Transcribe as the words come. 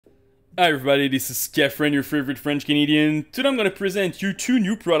Hi everybody, this is Kefren, your favorite French Canadian. Today I'm going to present you two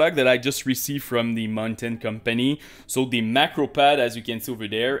new products that I just received from the Mountain company. So the MacroPad, as you can see over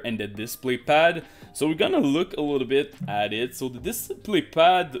there, and the DisplayPad. So we're going to look a little bit at it. So the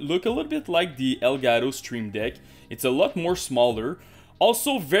DisplayPad look a little bit like the Elgato Stream Deck. It's a lot more smaller.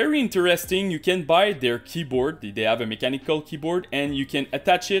 Also very interesting, you can buy their keyboard. They have a mechanical keyboard and you can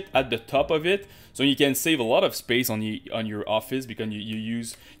attach it at the top of it. So you can save a lot of space on your office because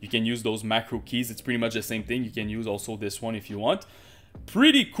you can use those macro keys. It's pretty much the same thing. You can use also this one if you want.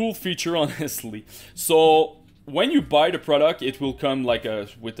 Pretty cool feature, honestly. So when you buy the product, it will come like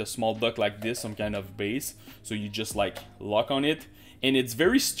with a small dock like this, some kind of base. So you just like lock on it. And it's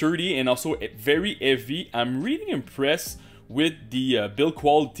very sturdy and also very heavy. I'm really impressed with the build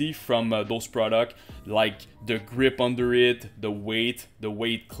quality from those products, like the grip under it, the weight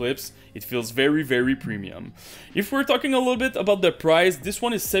clips. It feels very premium. If we're talking a little bit about the price, this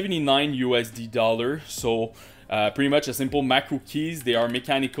one is 79 USD dollar. So pretty much a simple macro keys. They are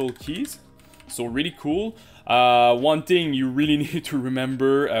mechanical keys, so really cool. One thing you really need to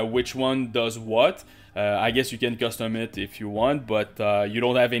remember, which one does what. I guess you can custom it if you want, but you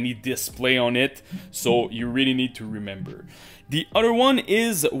don't have any display on it, so you really need to remember. The other one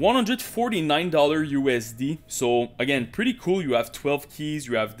is $149 USD, so again, pretty cool. You have 12 keys,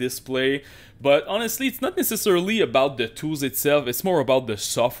 you have display, but honestly, it's not necessarily about the tools itself, it's more about the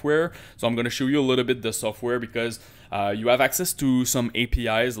software. So I'm going to show you a little bit the software because you have access to some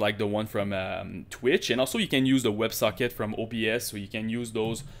APIs like the one from Twitch, and also you can use the WebSocket from OBS, so you can use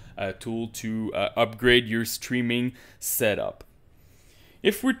those tool to upgrade your streaming setup.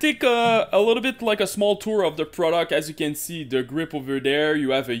 If we take a little bit like a small tour of the product, as you can see, the grip over there,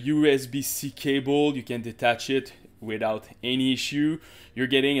 you have a USB-C cable, you can detach it without any issue. You're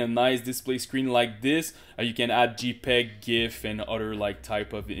getting a nice display screen like this. You can add JPEG, GIF, and other like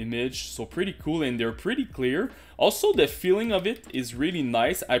type of image. So pretty cool, and they're pretty clear. Also, the feeling of it is really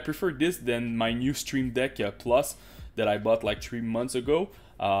nice. I prefer this than my new Stream Deck Plus that I bought like 3 months ago.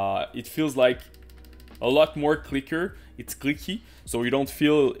 It feels like a lot more clicker. It's clicky, so you don't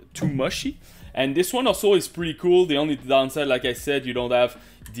feel too mushy. And this one also is pretty cool. The only downside, like I said, you don't have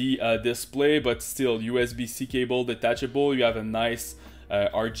the display, but still USB-C cable detachable. You have a nice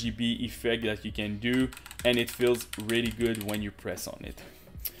RGB effect that you can do, and it feels really good when you press on it.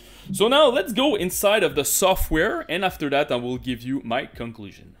 So now let's go inside of the software, and after that I will give you my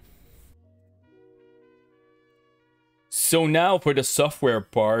conclusion. So now for the software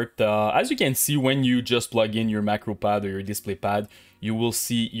part, as you can see, when you just plug in your MacroPad or your DisplayPad, you will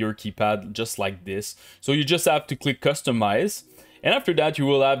see your keypad just like this. So you just have to click customize. And after that, you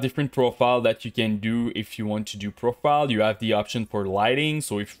will have different profile that you can do. If you want to do profile, you have the option for lighting.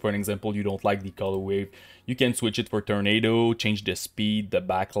 So if, for example, you don't like the color wave, you can switch it for tornado, change the speed, the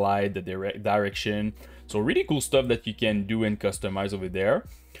backlight, the direction. So really cool stuff that you can do and customize over there.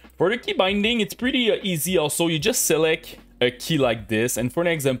 For the key binding, it's pretty easy also. You just select a key like this. And for an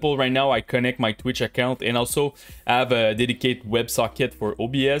example, right now I connect my Twitch account and also have a dedicated WebSocket for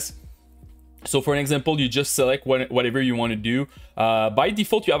OBS. So for an example, you just select whatever you want to do. By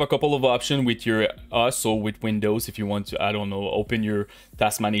default, you have a couple of options with your so with Windows, if you want to, I don't know, open your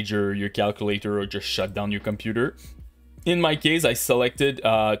task manager, your calculator, or just shut down your computer. In my case, I selected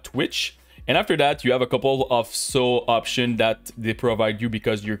Twitch. And after that, you have a couple of options that they provide you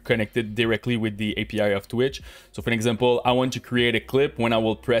because you're connected directly with the API of Twitch. So for example, I want to create a clip. When I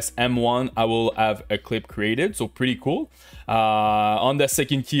will press M1, I will have a clip created. So pretty cool. On the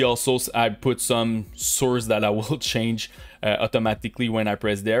second key also, I put some source that I will change automatically when I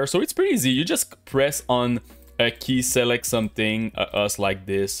press there. So it's pretty easy. You just press on a key, select something, us like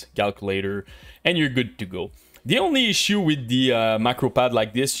this, calculator, and you're good to go. The only issue with the MacroPad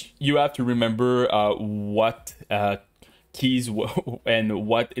like this, you have to remember what keys and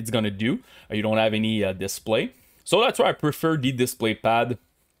what it's gonna do. You don't have any display. So that's why I prefer the DisplayPad.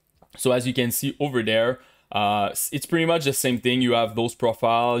 So as you can see over there, it's pretty much the same thing. You have those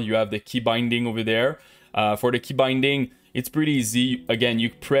profile, you have the key binding over there. For the key binding, it's pretty easy. Again,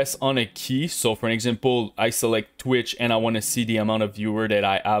 you press on a key. So for an example, I select Twitch and I want to see the amount of viewer that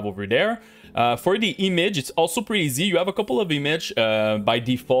I have over there. For the image, it's also pretty easy. You have a couple of images by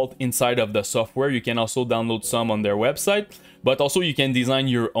default inside of the software. You can also download some on their website, but also you can design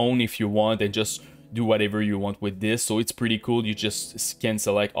your own if you want and just do whatever you want with this. So it's pretty cool. You just can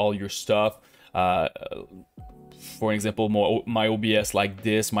select all your stuff. For example, my OBS like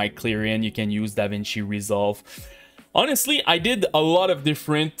this, my Clarion, you can use DaVinci Resolve. Honestly, I did a lot of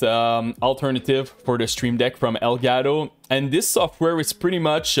different alternative for the Stream Deck from Elgato, and this software is pretty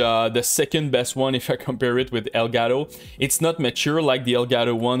much the second best one if I compare it with Elgato. It's not mature like the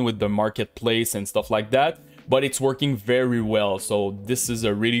Elgato one with the marketplace and stuff like that, but it's working very well. So this is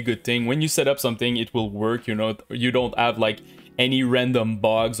a really good thing. When you set up something, it will work. You know, you don't have like any random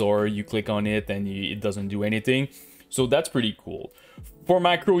bugs or you click on it and it doesn't do anything. So that's pretty cool. For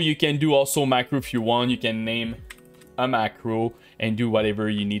macro, you can do also macro if you want. You can name a macro and do whatever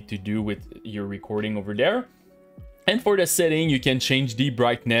you need to do with your recording over there. And for the setting, you can change the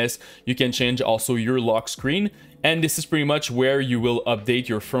brightness. You can change also your lock screen. And this is pretty much where you will update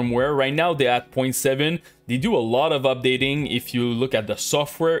your firmware. Right now, they're at 0.7. They do a lot of updating if you look at the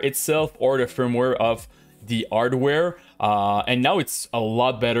software itself or the firmware of the hardware. And now it's a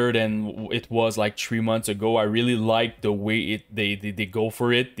lot better than it was like 3 months ago. I really like the way they go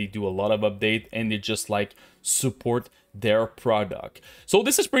for it. They do a lot of update and they just like support their product. So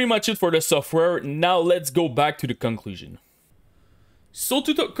this is pretty much it for the software. Now let's go back to the conclusion. So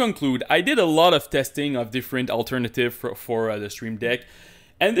to conclude, I did a lot of testing of different alternatives for the Stream Deck.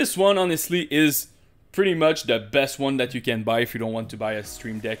 And this one honestly is pretty much the best one that you can buy if you don't want to buy a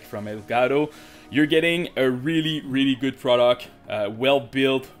Stream Deck from Elgato. You're getting a really good product, well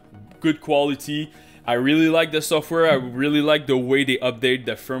built, good quality. I really like the software. I really like the way they update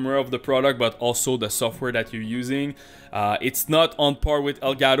the firmware of the product, but also the software that you're using. It's not on par with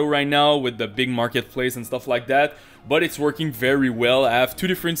Elgato right now with the big marketplace and stuff like that, but it's working very well. I have two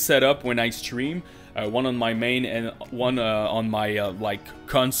different setups when I stream, one on my main and one on my like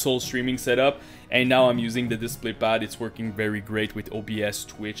console streaming setup. And now I'm using the DisplayPad. It's working very great with OBS,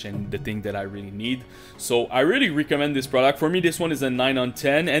 Twitch, and the thing that I really need. So I really recommend this product. For me, this one is a 9 on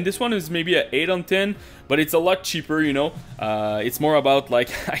 10, and this one is maybe a 8 on 10, but it's a lot cheaper, you know. It's more about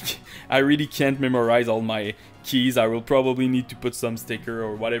like, I really can't memorize all my keys. I will probably need to put some sticker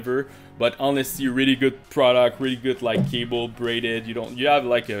or whatever, but honestly, really good product, really good like cable, braided. You have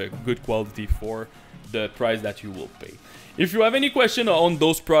like a good quality for the price that you will pay. If you have any question on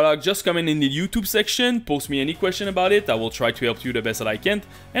those products, just comment in the YouTube section, post me any question about it. I will try to help you the best that I can,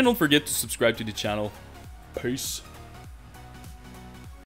 and don't forget to subscribe to the channel. Peace.